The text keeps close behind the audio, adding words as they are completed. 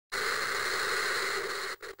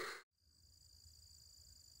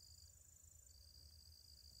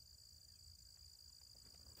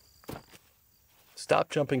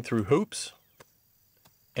Stop jumping through hoops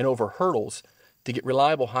and over hurdles to get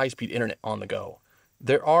reliable high-speed internet on the go.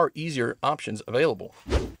 There are easier options available.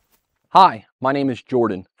 Hi, my name is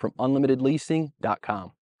Jordan from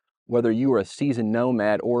unlimitedleasing.com. Whether you are a seasoned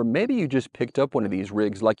nomad or maybe you just picked up one of these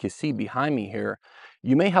rigs like you see behind me here,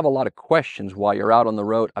 you may have a lot of questions while you're out on the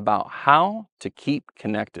road about how to keep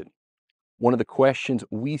connected. One of the questions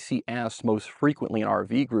we see asked most frequently in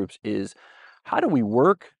RV groups is, how do we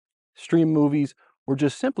work, stream movies, or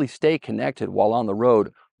just simply stay connected while on the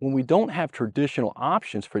road when we don't have traditional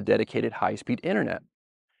options for dedicated high-speed internet?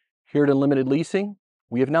 Here at Unlimited Leasing,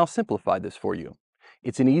 we have now simplified this for you.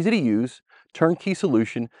 It's an easy-to-use, turnkey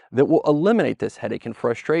solution that will eliminate this headache and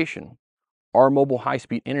frustration. Our mobile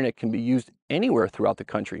high-speed internet can be used anywhere throughout the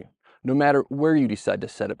country, no matter where you decide to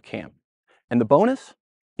set up camp. And the bonus?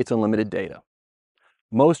 It's unlimited data.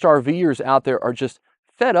 Most RVers out there are just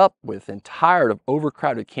fed up with and tired of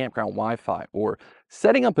overcrowded campground Wi-Fi or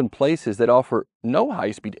setting up in places that offer no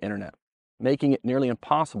high-speed internet, making it nearly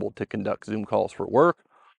impossible to conduct Zoom calls for work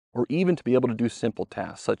or even to be able to do simple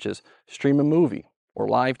tasks such as stream a movie or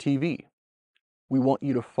live TV. We want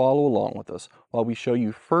you to follow along with us while we show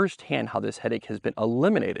you firsthand how this headache has been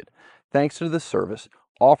eliminated thanks to the service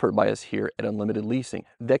offered by us here at Unlimited Leasing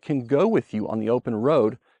that can go with you on the open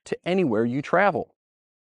road to anywhere you travel.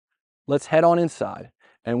 Let's head on inside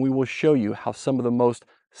and we will show you how some of the most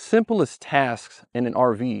simplest tasks in an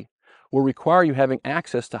RV will require you having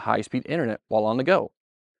access to high-speed internet while on the go.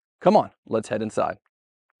 Come on, let's head inside.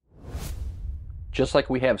 Just like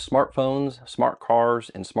we have smartphones, smart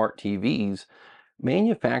cars, and smart TVs,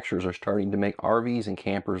 manufacturers are starting to make RVs and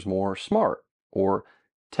campers more smart or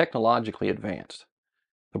technologically advanced.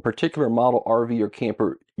 The particular model RV or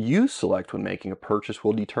camper you select when making a purchase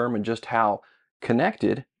will determine just how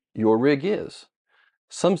connected your rig is.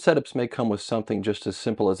 Some setups may come with something just as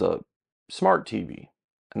simple as a smart TV,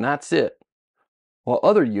 and that's it. While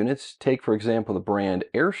other units, take for example the brand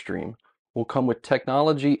Airstream, will come with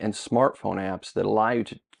technology and smartphone apps that allow you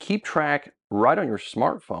to keep track right on your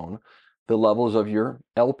smartphone the levels of your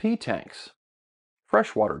LP tanks,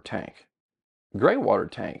 freshwater tank, gray water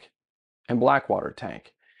tank, and black water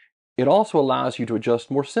tank. It also allows you to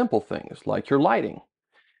adjust more simple things like your lighting,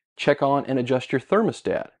 check on and adjust your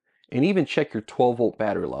thermostat, and even check your 12-volt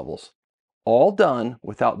battery levels. All done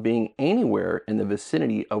without being anywhere in the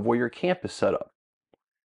vicinity of where your camp is set up.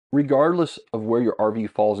 Regardless of where your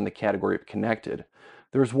RV falls in the category of connected,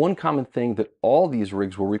 there's one common thing that all these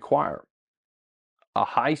rigs will require: a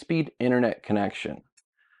high-speed internet connection.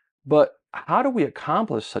 But how do we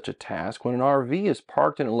accomplish such a task when an RV is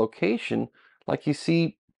parked in a location like you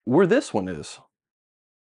see where this one is?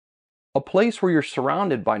 A place where you're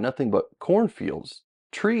surrounded by nothing but cornfields,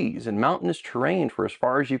 trees, and mountainous terrain for as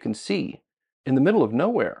far as you can see, in the middle of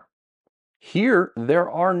nowhere. Here,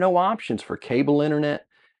 there are no options for cable internet,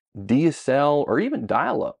 DSL, or even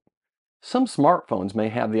dial-up. Some smartphones may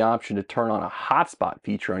have the option to turn on a hotspot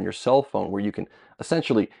feature on your cell phone where you can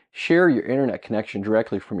essentially share your internet connection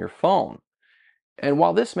directly from your phone. And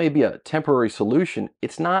while this may be a temporary solution,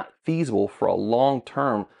 it's not feasible for a long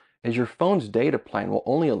term, as your phone's data plan will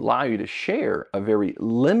only allow you to share a very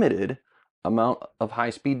limited amount of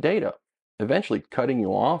high-speed data, eventually cutting you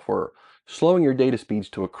off or slowing your data speeds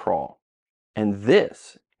to a crawl. And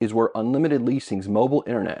this is where Unlimited Leasing's mobile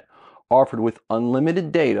internet, offered with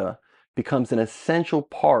unlimited data, becomes an essential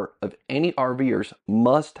part of any RVer's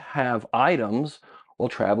must-have items while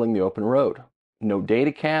traveling the open road. No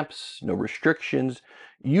data caps, no restrictions.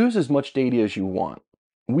 Use as much data as you want.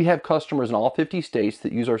 We have customers in all 50 states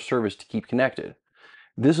that use our service to keep connected.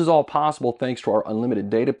 This is all possible thanks to our unlimited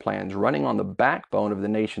data plans running on the backbone of the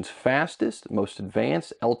nation's fastest, most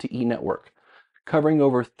advanced LTE network, covering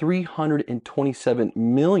over 327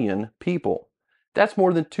 million people. That's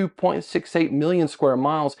more than 2.68 million square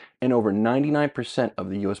miles and over 99% of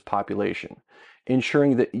the U.S. population,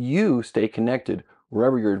 ensuring that you stay connected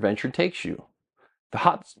wherever your adventure takes you. The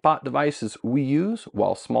hotspot devices we use,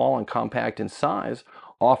 while small and compact in size,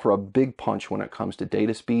 offer a big punch when it comes to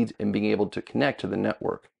data speeds and being able to connect to the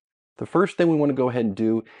network. The first thing we want to go ahead and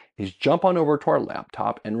do is jump on over to our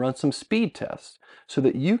laptop and run some speed tests so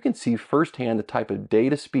that you can see firsthand the type of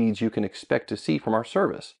data speeds you can expect to see from our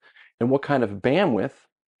service and what kind of bandwidth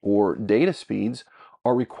or data speeds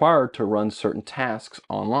are required to run certain tasks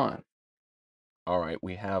online. All right,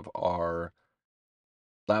 we have our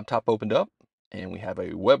laptop opened up and we have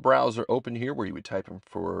a web browser open here where you would type in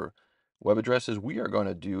for web addresses. We are going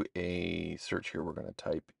to do a search here. We're going to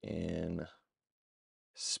type in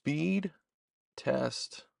speedtest.net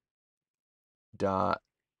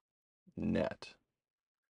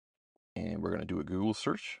and we're going to do a Google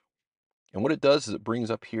search. And what it does is it brings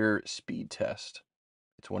up here speed test.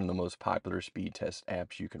 It's one of the most popular speed test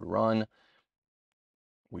apps you can run.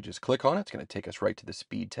 We just click on it. It's going to take us right to the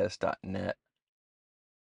speedtest.net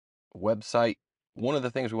website. One of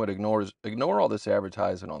the things we want to ignore is ignore all this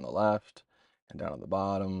advertisement on the left and down on the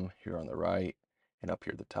bottom, here on the right, and up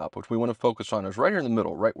here at the top. Which we want to focus on is right here in the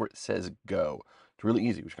middle, right where it says go. It's really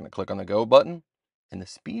easy. We're just going to click on the go button, and the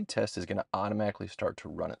speed test is going to automatically start to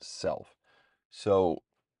run itself. So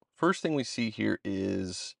first thing we see here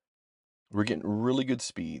is we're getting really good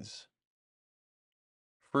speeds.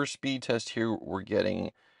 First speed test here, we're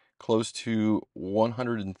getting close to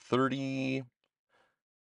 130,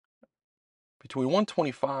 between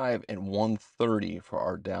 125 and 130 for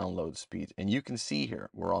our download speeds. And you can see here,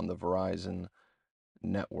 we're on the Verizon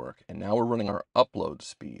network. And now we're running our upload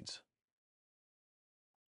speeds.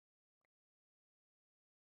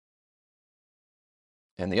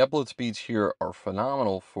 And the upload speeds here are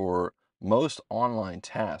phenomenal for most online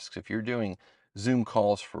tasks. If you're doing Zoom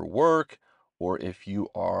calls for work, or if you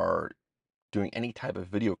are doing any type of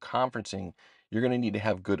video conferencing, you're going to need to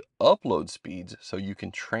have good upload speeds so you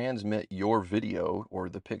can transmit your video or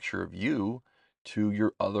the picture of you to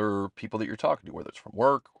your other people that you're talking to, whether it's from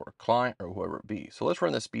work or a client or whoever it be. So let's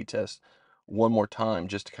run the speed test one more time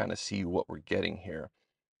just to kind of see what we're getting here.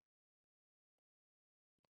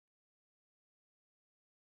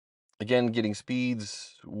 Again, getting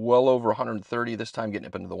speeds well over 130, this time getting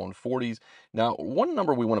up into the 140s. Now, one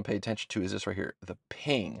number we want to pay attention to is this right here, the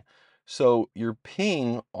ping. So your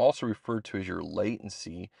ping, also referred to as your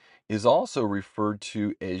latency, is also referred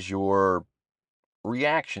to as your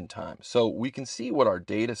reaction time. So we can see what our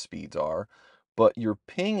data speeds are, but your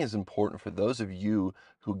ping is important for those of you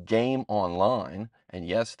who game online. And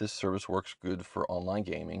yes, this service works good for online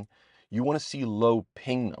gaming. You want to see low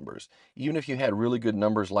ping numbers. Even if you had really good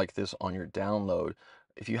numbers like this on your download,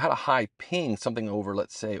 if you had a high ping, something over,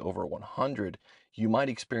 let's say, over 100, you might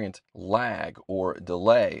experience lag or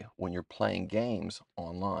delay when you're playing games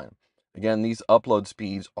online. Again, these upload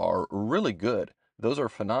speeds are really good. Those are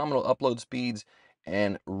phenomenal upload speeds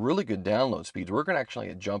and really good download speeds. We're going to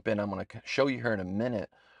actually jump in. I'm going to show you here in a minute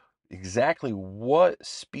exactly what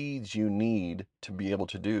speeds you need to be able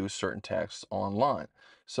to do certain tasks online.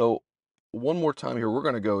 So one more time here, we're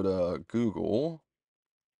going to go to Google,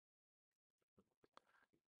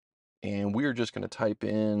 and we are just going to type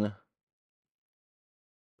in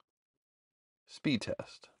speed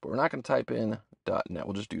test, but we're not going to type in .net.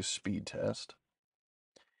 We'll just do speed test.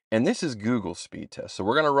 And this is Google speed test. So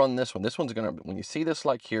we're going to run this one. This one's going to, when you see this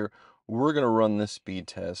like here, we're going to run this speed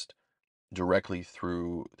test directly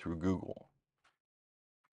through Google.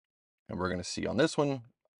 And we're going to see on this one,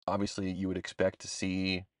 obviously you would expect to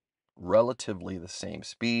see relatively the same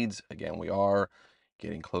speeds. Again, we are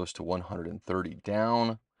getting close to 130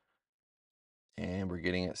 down, and we're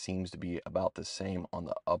getting, it seems to be about the same on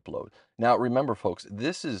the upload. Now remember folks,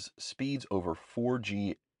 this is speeds over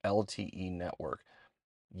 4G LTE network.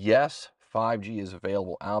 Yes, 5G is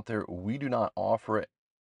available out there. We do not offer it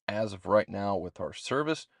as of right now with our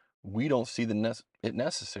service. We don't see it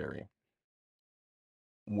necessary.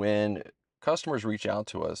 When customers reach out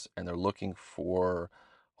to us and they're looking for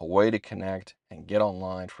a way to connect and get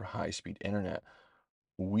online for high-speed internet,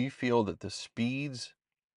 we feel that the speeds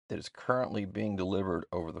that is currently being delivered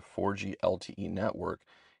over the 4G LTE network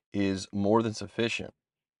is more than sufficient.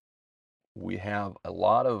 We have a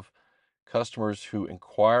lot of customers who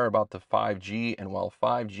inquire about the 5G, and while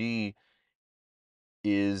 5G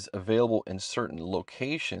is available in certain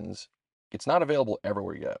locations, it's not available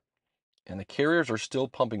everywhere yet. And the carriers are still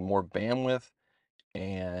pumping more bandwidth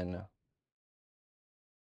and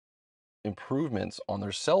improvements on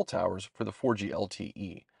their cell towers for the 4G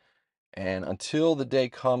LTE. And until the day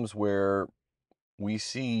comes where we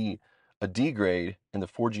see a degrade in the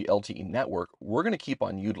 4G LTE network, we're going to keep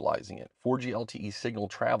on utilizing it. 4G LTE signal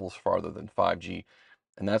travels farther than 5G,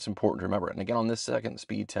 and that's important to remember. And again, on this second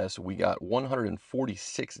speed test, we got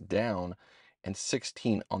 146 down and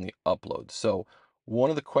 16 on the upload. So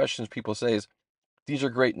one of the questions people say is, these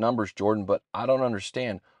are great numbers, Jordan, but I don't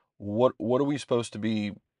understand. What are we supposed to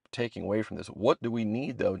be taking away from this? What do we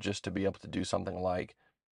need, though, just to be able to do something like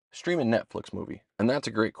stream a Netflix movie? And that's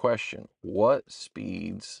a great question. What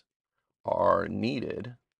speeds are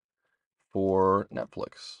needed for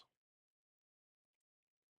Netflix?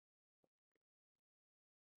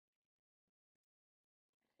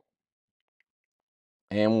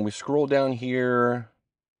 And when we scroll down here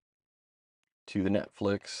to the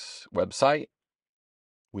Netflix website,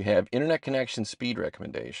 we have internet connection speed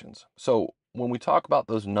recommendations. So when we talk about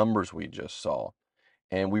those numbers we just saw,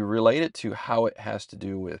 and we relate it to how it has to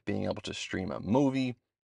do with being able to stream a movie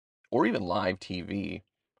or even live TV,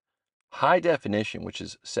 high definition, which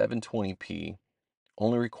is 720p,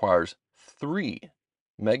 only requires 3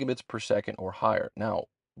 megabits per second or higher. Now,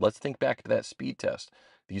 let's think back to that speed test.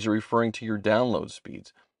 These are referring to your download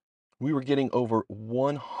speeds. We were getting over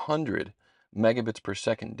 100 megabits per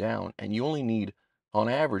second down, and you only need, on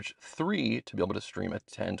average, 3 to be able to stream a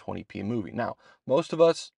 1020p movie. Now, most of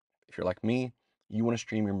us, if you're like me, you want to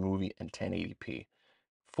stream your movie in 1080p,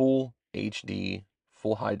 full HD,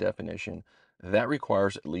 full high definition. That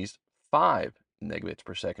requires at least 5 megabits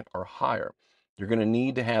per second or higher. You're going to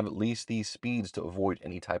need to have at least these speeds to avoid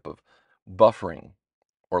any type of buffering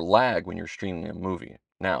or lag when you're streaming a movie.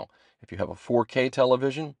 Now, if you have a 4K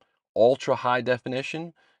television, ultra high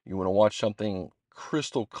definition, you want to watch something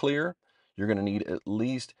crystal clear, you're going to need at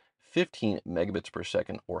least 15 megabits per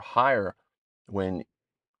second or higher when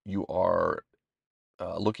you are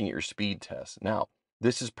looking at your speed test. Now,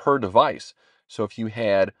 this is per device. So if you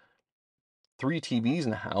had 3 TVs in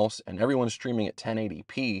the house and everyone's streaming at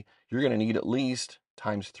 1080p, you're going to need at least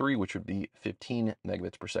times 3, which would be 15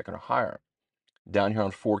 megabits per second or higher. Down here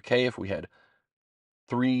on 4K, if we had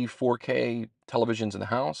 3 4K televisions in the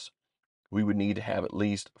house, we would need to have at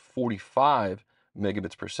least 45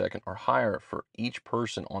 megabits per second or higher for each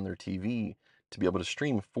person on their TV to be able to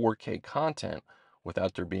stream 4K content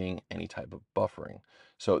without there being any type of buffering.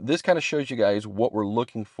 So this kind of shows you guys what we're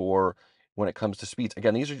looking for when it comes to speeds.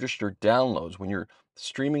 Again, these are just your downloads. When you're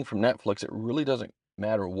streaming from Netflix, it really doesn't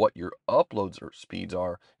matter what your uploads or speeds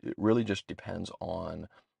are. It really just depends on,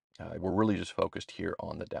 we're really just focused here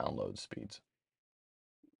on the download speeds.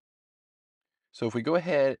 So if we go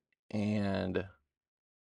ahead and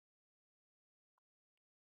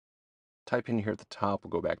type in here at the top,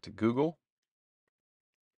 we'll go back to Google,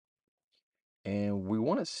 and we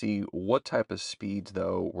want to see what type of speeds,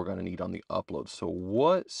 though, we're going to need on the upload. So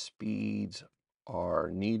what speeds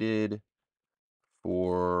are needed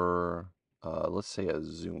for, let's say, a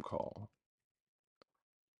Zoom call?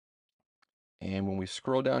 And when we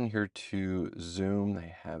scroll down here to Zoom,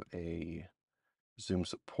 they have a Zoom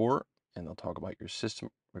support, and they'll talk about your system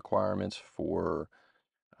requirements for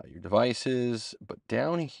your devices. But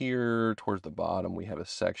down here towards the bottom, we have a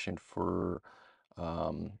section for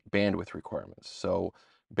bandwidth requirements. So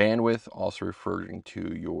bandwidth also referring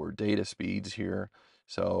to your data speeds here.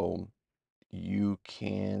 So you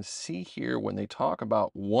can see here when they talk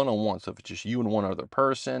about one-on-one, so if it's just you and one other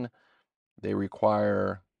person, they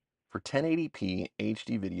require for 1080p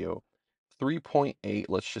HD video 3.8,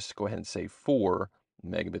 let's just go ahead and say 4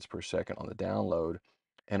 megabits per second on the download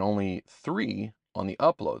and only 3 on the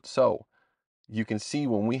upload. So you can see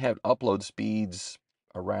when we have upload speeds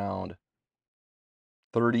around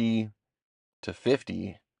 30 to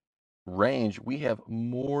 50 range, we have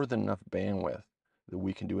more than enough bandwidth that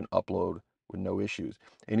we can do an upload with no issues.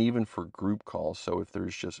 And even for group calls, so if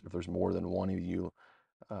there's more than one of you,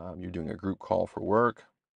 you're doing a group call for work,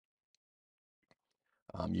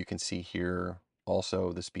 you can see here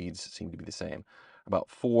also the speeds seem to be the same. About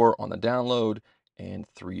 4 on the download and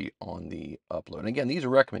 3 on the upload. And again, these are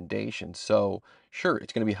recommendations. So sure,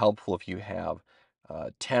 it's going to be helpful if you have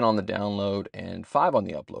 10 on the download and 5 on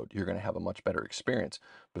the upload. You're going to have a much better experience.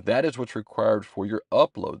 But that is what's required for your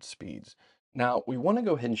upload speeds. Now, we want to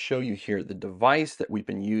go ahead and show you here the device that we've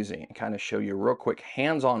been using and kind of show you real quick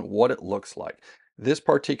hands-on what it looks like. This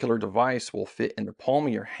particular device will fit in the palm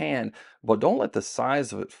of your hand, but don't let the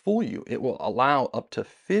size of it fool you. It will allow up to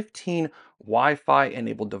 15 Wi-Fi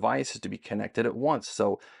enabled devices to be connected at once.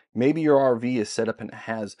 So maybe your RV is set up and it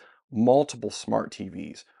has multiple smart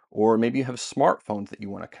TVs, or maybe you have smartphones that you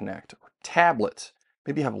want to connect, or tablets,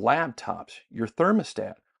 maybe you have laptops, your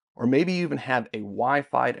thermostat, or maybe you even have a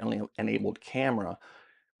Wi-Fi enabled camera,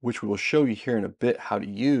 which we will show you here in a bit how to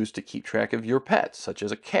use to keep track of your pets, such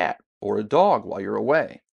as a cat or a dog while you're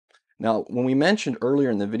away. Now, when we mentioned earlier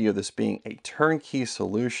in the video this being a turnkey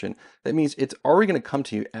solution, that means it's already going to come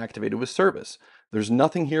to you activated with service. There's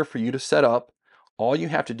nothing here for you to set up. All you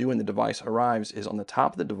have to do when the device arrives is on the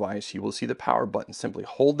top of the device, you will see the power button. Simply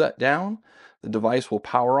hold that down, the device will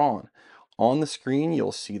power on. On the screen,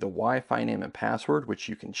 you'll see the Wi-Fi name and password, which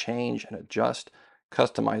you can change and adjust,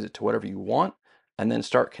 customize it to whatever you want, and then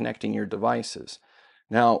start connecting your devices.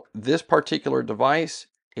 Now, this particular device,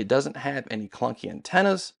 it doesn't have any clunky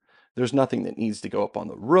antennas. There's nothing that needs to go up on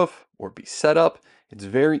the roof or be set up. It's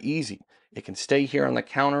very easy. It can stay here on the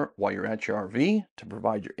counter while you're at your RV to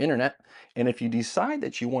provide your internet. And if you decide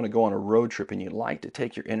that you want to go on a road trip and you'd like to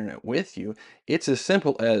take your internet with you, it's as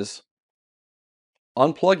simple as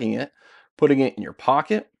unplugging it, putting it in your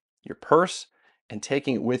pocket, your purse, and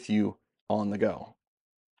taking it with you on the go.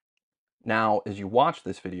 Now, as you watch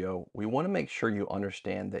this video, we want to make sure you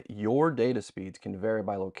understand that your data speeds can vary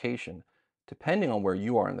by location depending on where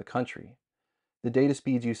you are in the country. The data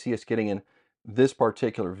speeds you see us getting in this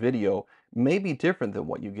particular video may be different than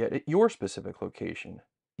what you get at your specific location.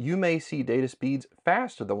 You may see data speeds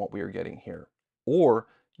faster than what we are getting here, or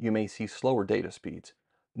you may see slower data speeds.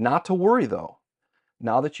 Not to worry though.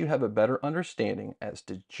 Now that you have a better understanding as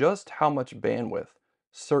to just how much bandwidth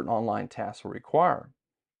certain online tasks will require,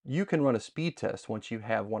 you can run a speed test once you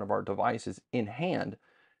have one of our devices in hand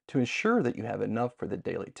to ensure that you have enough for the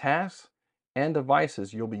daily tasks and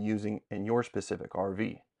devices you'll be using in your specific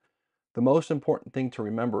RV. The most important thing to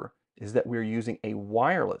remember is that we're using a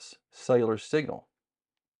wireless cellular signal.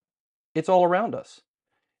 It's all around us,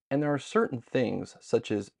 and there are certain things,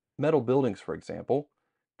 such as metal buildings, for example,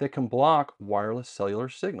 that can block wireless cellular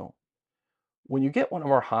signal. When you get one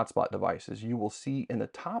of our hotspot devices, you will see in the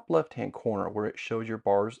top left-hand corner where it shows your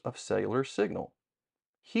bars of cellular signal.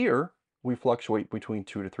 Here, we fluctuate between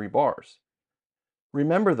 2 to 3 bars.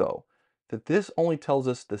 Remember though, that this only tells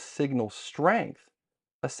us the signal strength,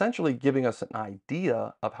 essentially giving us an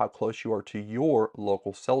idea of how close you are to your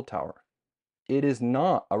local cell tower. It is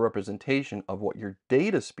not a representation of what your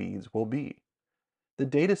data speeds will be. The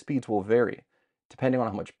data speeds will vary depending on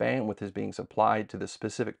how much bandwidth is being supplied to the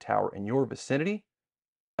specific tower in your vicinity,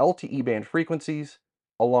 LTE band frequencies,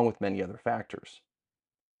 along with many other factors.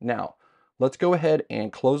 Now, let's go ahead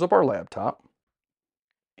and close up our laptop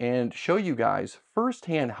and show you guys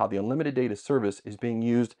firsthand how the unlimited data service is being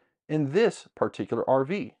used in this particular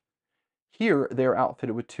RV. Here, they are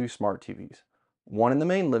outfitted with 2 smart TVs, one in the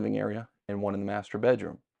main living area and one in the master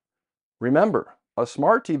bedroom. Remember, a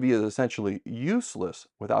smart TV is essentially useless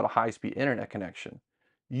without a high-speed internet connection.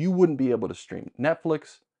 You wouldn't be able to stream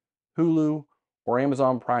Netflix, Hulu, or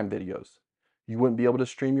Amazon Prime videos. You wouldn't be able to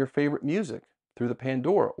stream your favorite music through the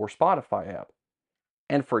Pandora or Spotify app.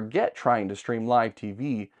 And forget trying to stream live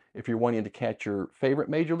TV if you're wanting to catch your favorite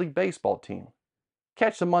Major League Baseball team,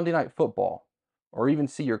 catch some Monday Night Football, or even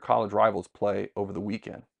see your college rivals play over the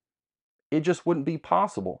weekend. It just wouldn't be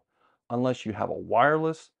possible unless you have a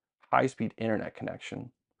wireless, high-speed internet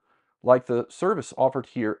connection, like the service offered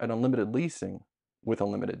here at Unlimited Leasing with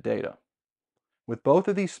unlimited data. With both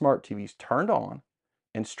of these smart TVs turned on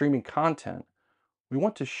and streaming content, we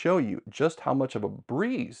want to show you just how much of a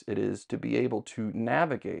breeze it is to be able to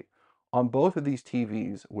navigate on both of these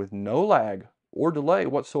TVs with no lag or delay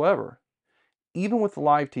whatsoever. Even with the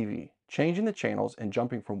live TV, changing the channels and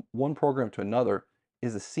jumping from one program to another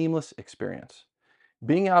is a seamless experience.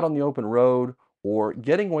 Being out on the open road or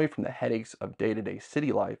getting away from the headaches of day-to-day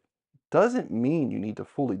city life doesn't mean you need to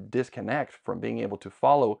fully disconnect from being able to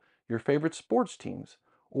follow your favorite sports teams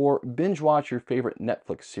or binge watch your favorite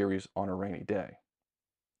Netflix series on a rainy day.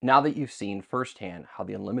 Now that you've seen firsthand how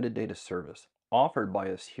the unlimited data service offered by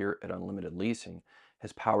us here at Unlimited Leasing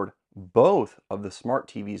has powered both of the smart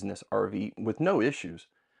TVs in this RV with no issues,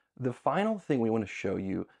 the final thing we want to show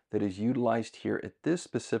you that is utilized here at this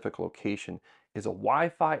specific location is a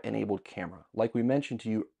Wi-Fi enabled camera, like we mentioned to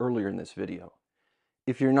you earlier in this video.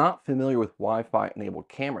 If you're not familiar with Wi-Fi enabled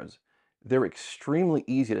cameras, they're extremely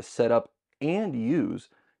easy to set up and use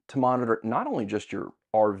to monitor not only just your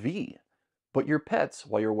RV, but your pets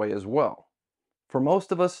while you're away as well. For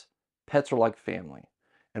most of us, pets are like family.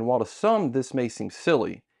 And while to some this may seem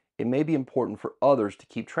silly, it may be important for others to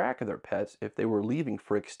keep track of their pets if they were leaving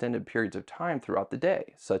for extended periods of time throughout the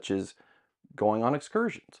day, such as going on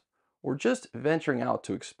excursions, or just venturing out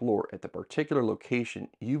to explore at the particular location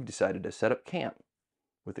you've decided to set up camp.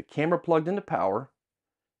 With the camera plugged into power,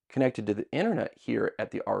 connected to the internet here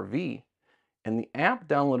at the RV, and the app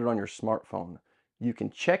downloaded on your smartphone, you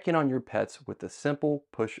can check in on your pets with the simple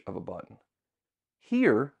push of a button.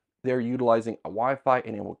 Here, they're utilizing a Wi-Fi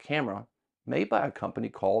enabled camera made by a company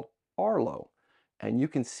called Arlo, and you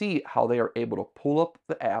can see how they are able to pull up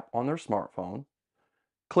the app on their smartphone,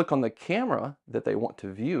 click on the camera that they want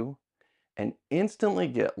to view, and instantly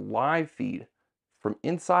get live feed from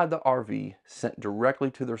inside the RV sent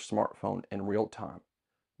directly to their smartphone in real time,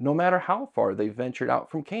 no matter how far they ventured out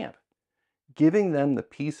from camp, giving them the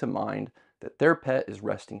peace of mind that their pet is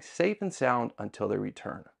resting safe and sound until they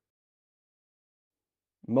return.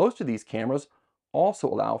 Most of these cameras also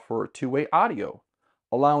allow for two-way audio,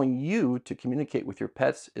 allowing you to communicate with your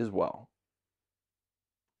pets as well.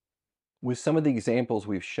 With some of the examples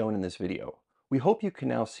we've shown in this video, we hope you can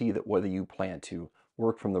now see that whether you plan to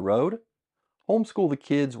work from the road, homeschool the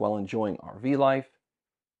kids while enjoying RV life,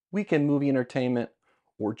 weekend movie entertainment,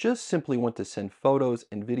 or just simply want to send photos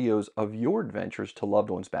and videos of your adventures to loved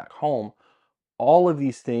ones back home, all of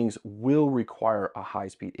these things will require a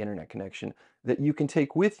high-speed internet connection that you can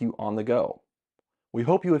take with you on the go. We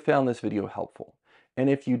hope you have found this video helpful. And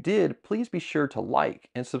if you did, please be sure to like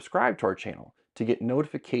and subscribe to our channel to get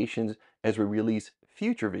notifications as we release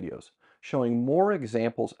future videos showing more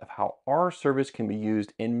examples of how our service can be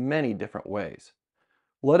used in many different ways.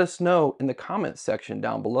 Let us know in the comments section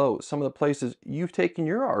down below some of the places you've taken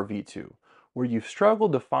your RV to, where you've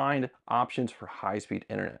struggled to find options for high-speed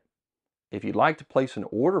internet. If you'd like to place an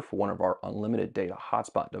order for one of our unlimited data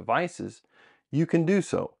hotspot devices, you can do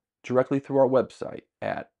so directly through our website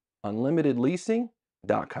at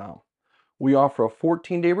unlimitedleasing.com. We offer a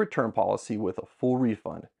 14-day return policy with a full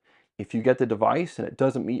refund. If you get the device and it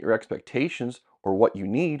doesn't meet your expectations or what you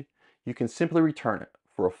need, you can simply return it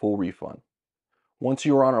for a full refund. Once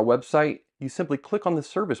you are on our website, you simply click on the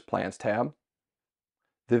Service Plans tab.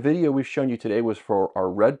 The video we've shown you today was for our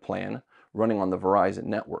Red plan running on the Verizon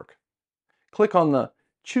network. Click on the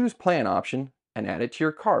Choose Plan option and add it to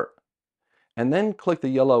your cart. And then click the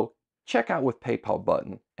yellow Checkout with PayPal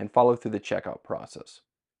button and follow through the checkout process.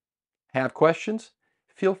 Have questions?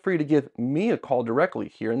 Feel free to give me a call directly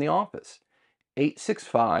here in the office,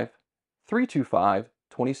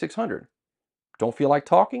 865-325-2600. Don't feel like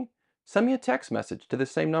talking? Send me a text message to the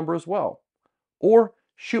same number as well. Or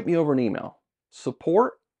shoot me over an email,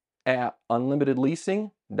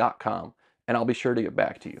 support@unlimitedleasing.com, and I'll be sure to get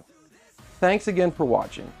back to you. Thanks again for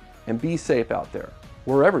watching, and be safe out there,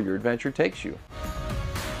 wherever your adventure takes you.